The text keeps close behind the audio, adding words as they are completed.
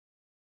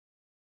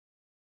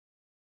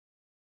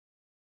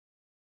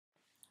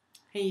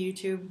Hey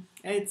YouTube,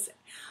 it's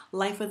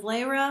Life with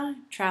Layra,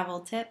 travel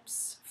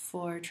tips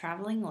for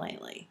traveling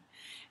lightly.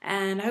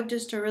 And I hope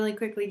just to really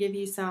quickly give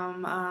you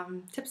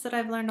some tips that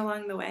I've learned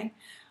along the way.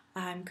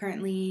 I'm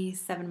currently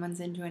 7 months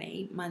into an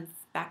 8-month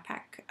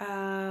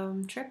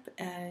backpack trip,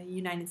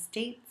 United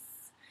States-ish.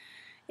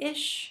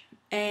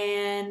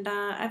 And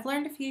I've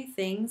learned a few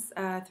things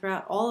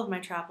throughout all of my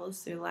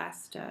travels through the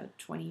last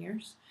 20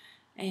 years.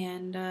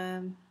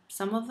 And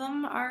some of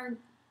them are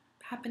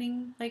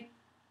happening, like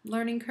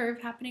learning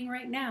curve happening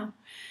right now.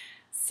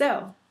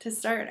 So, to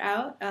start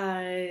out,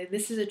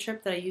 this is a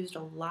trip that I used a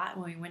lot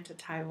when we went to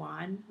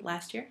Taiwan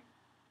last year.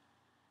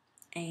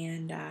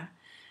 And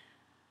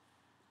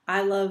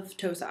I love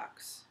toe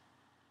socks,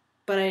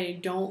 but I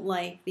don't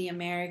like the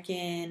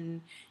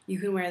American, you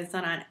can wear this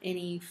on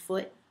any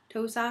foot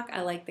toe sock.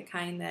 I like the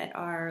kind that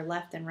are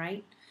left and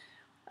right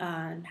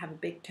and have a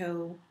big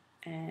toe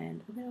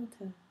and a little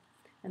toe.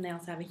 And they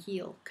also have a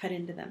heel cut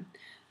into them.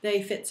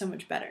 They fit so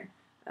much better.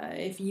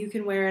 If you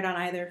can wear it on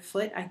either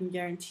foot, I can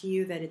guarantee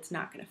you that it's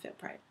not going to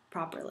fit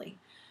properly.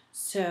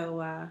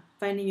 So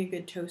finding a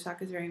good toe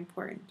sock is very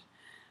important.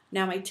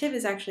 Now my tip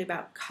is actually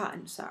about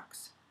cotton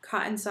socks.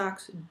 Cotton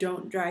socks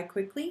don't dry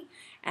quickly,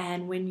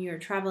 and when you're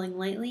traveling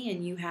lightly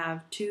and you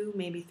have 2,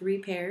 maybe 3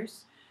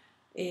 pairs,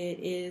 it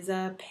is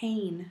a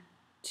pain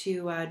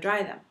to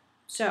dry them.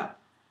 So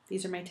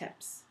these are my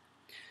tips.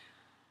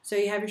 So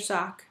you have your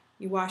sock,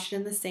 you wash it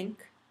in the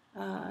sink.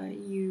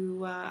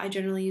 I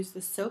generally use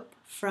the soap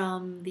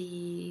from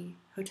the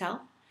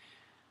hotel,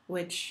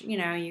 which,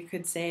 you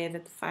could say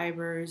that the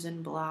fibers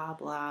and blah,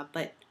 blah,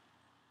 but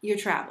you're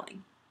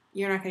traveling.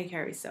 You're not going to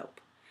carry soap.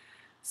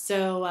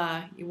 So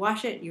you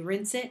wash it, you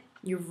rinse it,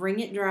 you wring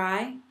it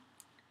dry,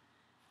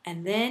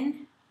 and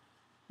then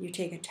you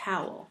take a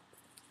towel.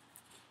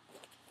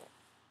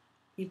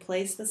 You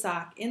place the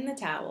sock in the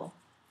towel,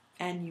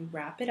 and you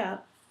wrap it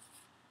up,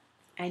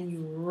 and you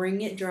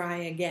wring it dry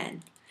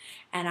again.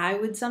 And I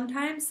would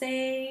sometimes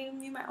say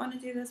you might want to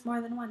do this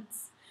more than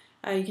once.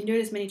 You can do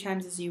it as many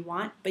times as you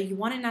want, but you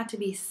want it not to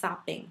be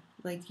sopping.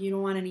 Like, you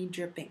don't want any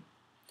dripping.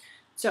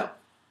 So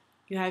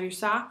you have your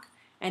sock,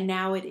 and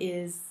now it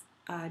is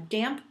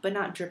damp but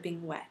not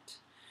dripping wet.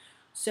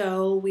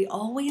 So we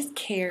always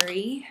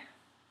carry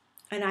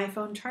an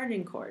iPhone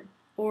charging cord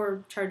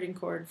or charging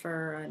cord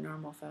for a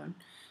normal phone.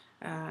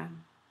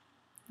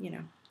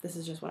 This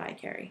is just what I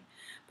carry.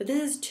 But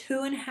this is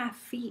 2.5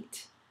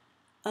 feet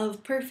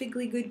of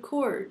perfectly good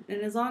cord,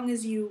 and as long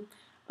as you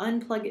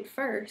unplug it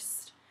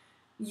first,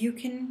 you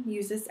can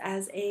use this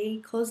as a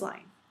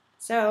clothesline.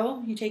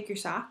 So you take your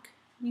sock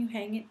and you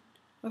hang it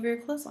over your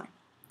clothesline.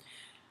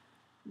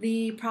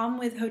 The problem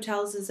with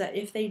hotels is that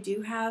if they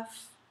do have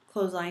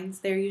clotheslines,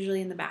 they're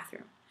usually in the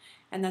bathroom,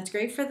 and that's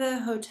great for the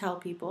hotel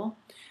people,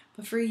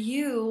 but for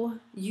you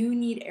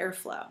need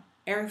airflow.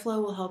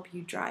 Airflow will help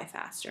you dry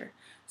faster.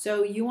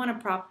 So you want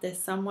to prop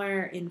this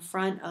somewhere in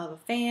front of a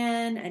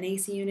fan, an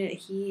AC unit, a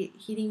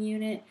heating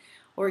unit,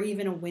 or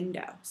even a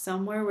window,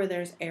 somewhere where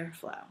there's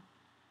airflow.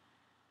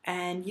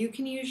 And you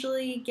can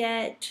usually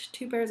get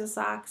 2 pairs of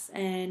socks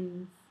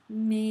and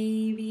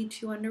maybe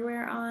 2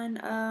 underwear on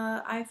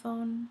an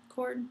iPhone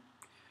cord,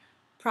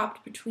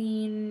 propped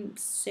between,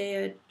 say,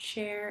 a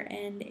chair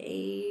and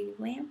a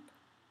lamp.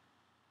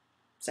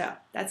 So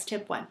that's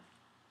tip 1.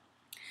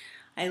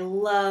 I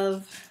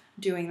love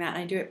doing that.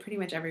 I do it pretty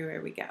much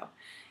everywhere we go.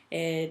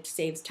 It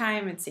saves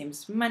time, it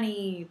saves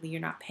money. You're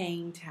not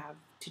paying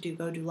to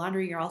go do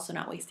laundry. You're also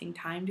not wasting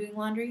time doing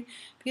laundry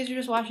because you're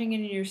just washing it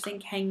in your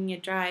sink, hanging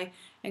it dry,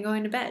 and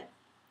going to bed.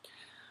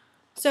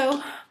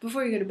 So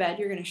before you go to bed,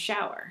 you're going to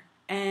shower.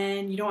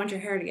 And you don't want your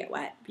hair to get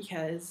wet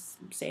because,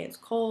 say it's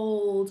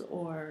cold,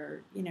 or,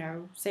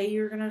 say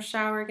you're going to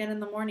shower again in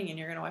the morning and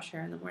you're going to wash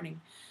your hair in the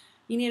morning.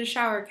 You need a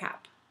shower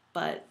cap,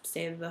 but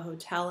say the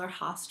hotel or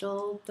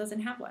hostel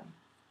doesn't have one.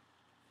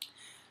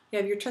 You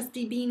have your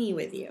trusty beanie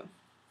with you.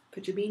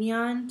 Put your beanie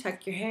on,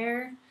 tuck your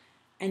hair,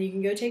 and you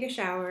can go take a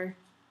shower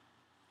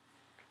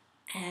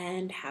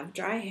and have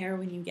dry hair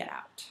when you get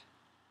out.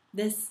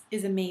 This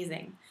is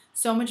amazing.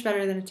 So much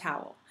better than a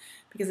towel,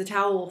 because a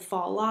towel will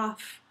fall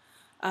off.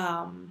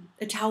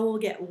 A towel will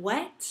get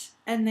wet,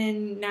 and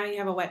then now you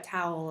have a wet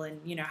towel,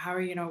 and how are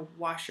you going to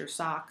wash your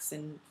socks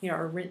and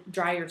or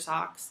dry your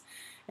socks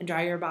and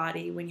dry your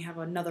body when you have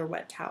another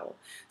wet towel?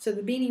 So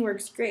the beanie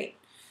works great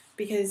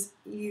because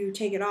you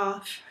take it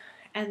off,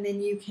 and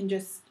then you can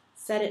just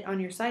set it on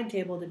your side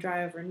table to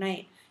dry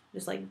overnight.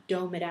 Just like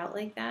dome it out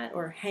like that,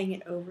 or hang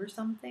it over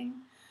something.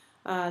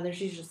 There's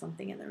usually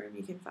something in the room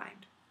you can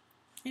find.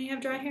 And you have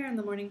dry hair in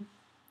the morning.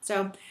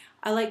 So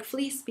I like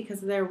fleece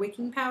because of their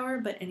wicking power,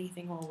 but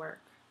anything will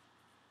work.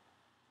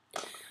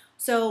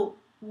 So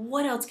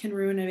what else can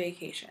ruin a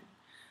vacation?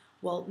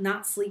 Well,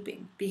 not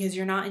sleeping, because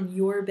you're not in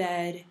your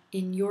bed,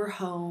 in your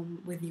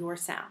home, with your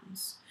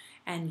sounds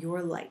and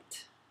your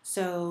light.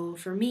 So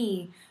for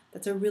me,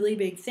 that's a really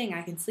big thing.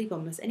 I can sleep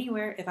almost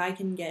anywhere if I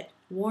can get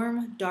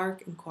warm,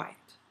 dark, and quiet.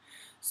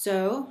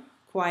 So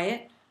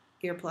quiet,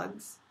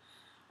 earplugs.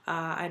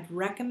 I'd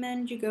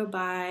recommend you go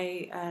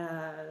buy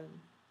a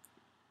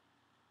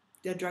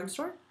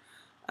drugstore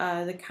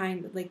The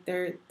kind like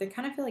they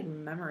kind of feel like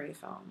memory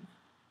foam.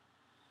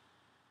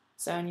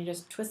 So, and you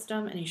just twist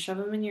them and you shove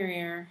them in your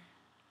ear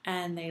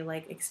and they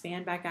like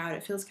expand back out.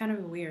 It feels kind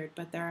of weird,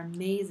 but they're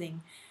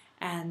amazing.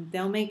 And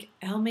it'll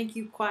make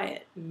you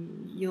quiet.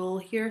 You'll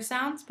hear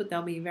sounds, but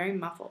they'll be very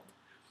muffled.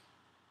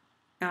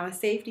 Now, a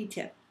safety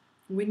tip.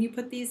 When you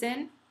put these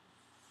in,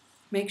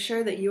 make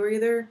sure that you're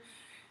either,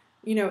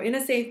 in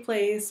a safe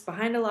place,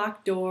 behind a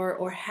locked door,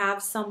 or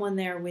have someone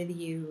there with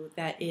you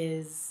that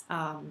is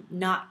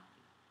not,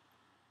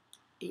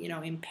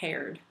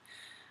 impaired.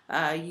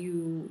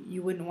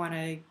 You wouldn't want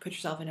to put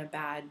yourself in a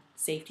bad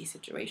safety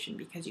situation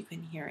because you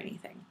couldn't hear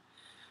anything.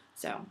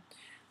 So,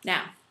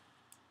 now,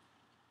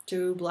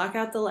 to block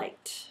out the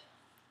light.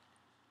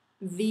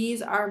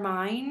 These are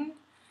mine.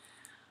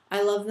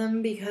 I love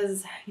them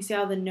because you see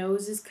how the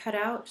nose is cut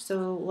out,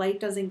 so light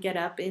doesn't get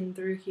up in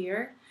through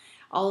here.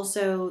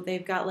 Also,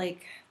 they've got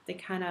they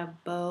kind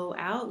of bow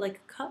out like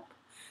a cup,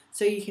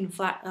 so you can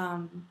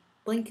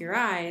blink your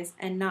eyes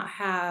and not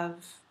have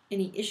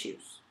any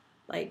issues.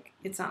 Like,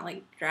 it's not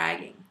like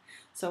dragging.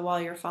 So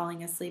while you're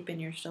falling asleep and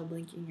you're still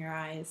blinking your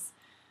eyes,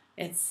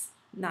 it's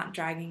not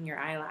dragging your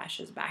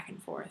eyelashes back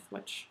and forth,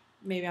 which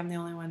maybe I'm the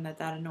only one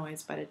that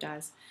annoys, but it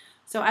does.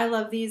 So I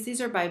love these.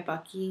 These are by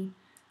Bucky.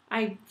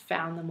 I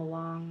found them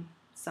along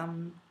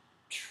some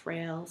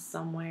trail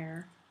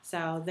somewhere.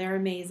 So they're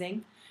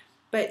amazing.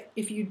 But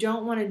if you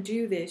don't want to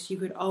do this, you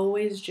could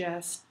always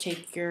just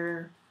take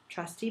your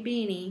trusty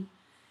beanie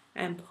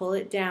and pull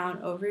it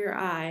down over your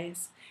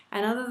eyes.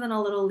 And other than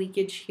a little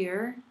leakage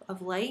here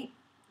of light,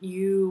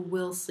 you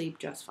will sleep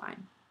just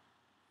fine.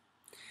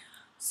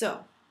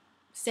 So,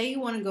 say you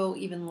want to go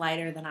even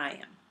lighter than I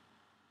am.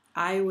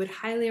 I would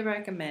highly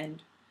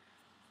recommend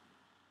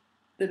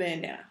the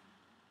bandana.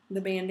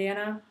 The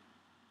bandana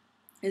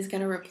is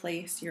going to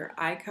replace your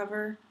eye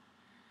cover.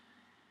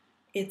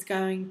 It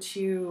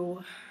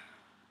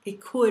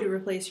could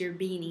replace your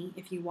beanie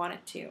if you want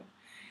it to.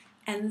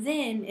 And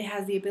then it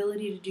has the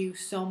ability to do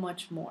so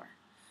much more.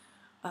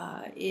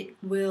 It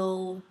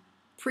will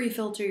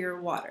pre-filter your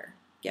water,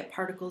 get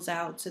particles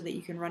out so that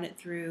you can run it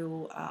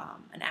through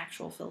an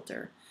actual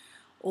filter.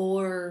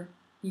 Or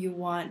you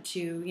want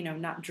to,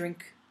 not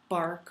drink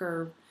bark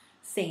or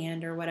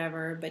sand or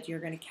whatever, but you're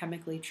going to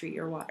chemically treat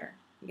your water.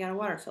 You got a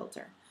water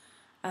filter.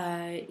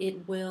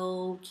 It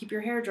will keep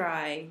your hair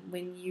dry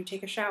when you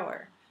take a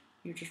shower.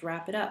 You just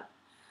wrap it up.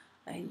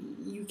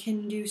 You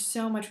can do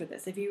so much with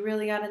this. If you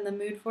really got in the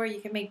mood for it,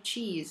 you can make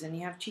cheese and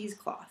you have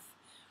cheesecloth.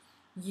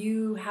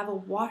 You have a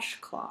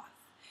washcloth.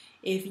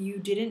 If you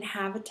didn't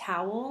have a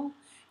towel,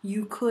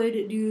 you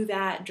could do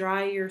that,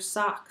 dry your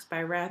socks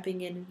by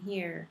wrapping it in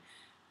here,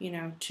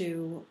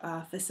 to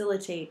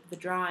facilitate the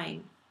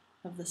drying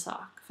of the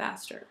sock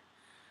faster.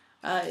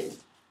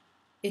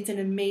 It's an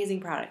amazing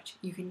product.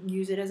 You can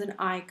use it as an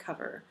eye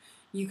cover.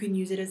 You can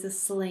use it as a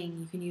sling.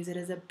 You can use it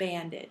as a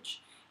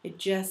bandage.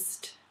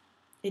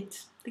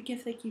 It's the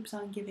gift that keeps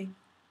on giving.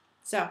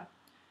 So,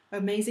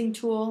 amazing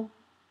tool.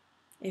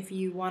 If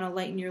you want to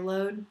lighten your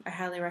load, I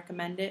highly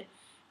recommend it.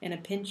 In a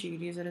pinch, you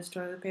could use it as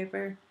toilet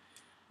paper.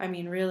 I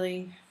mean,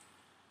 really,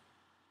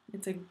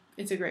 it's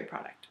a great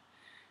product.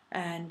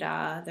 And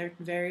they're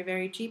very,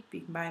 very cheap.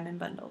 You can buy them in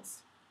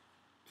bundles.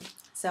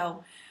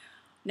 So,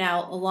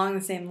 now, along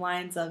the same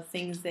lines of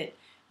things that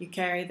you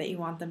carry that you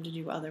want them to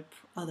do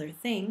other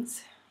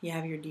things, you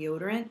have your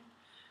deodorant.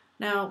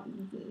 Now,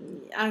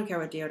 I don't care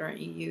what deodorant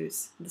you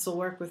use. This will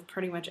work with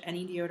pretty much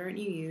any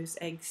deodorant you use,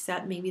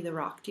 except maybe the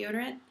rock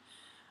deodorant.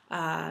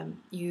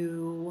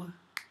 You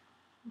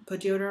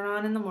put deodorant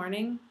on in the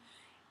morning,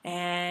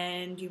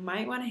 and you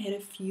might want to hit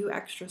a few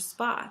extra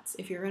spots.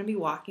 If you're going to be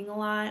walking a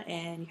lot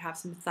and you have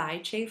some thigh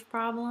chafe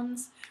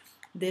problems,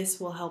 this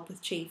will help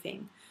with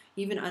chafing.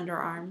 Even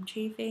underarm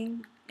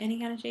chafing, any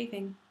kind of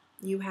chafing,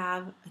 you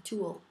have a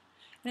tool,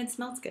 and it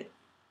smells good.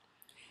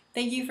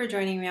 Thank you for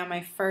joining me on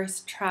my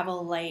first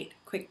Travel Light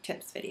Quick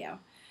Tips video.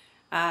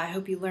 I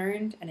hope you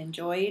learned and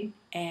enjoyed,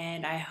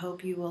 and I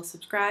hope you will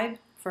subscribe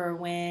for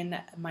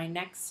when my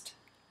next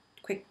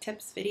Quick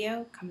Tips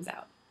video comes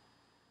out.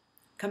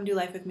 Come do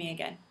life with me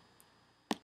again.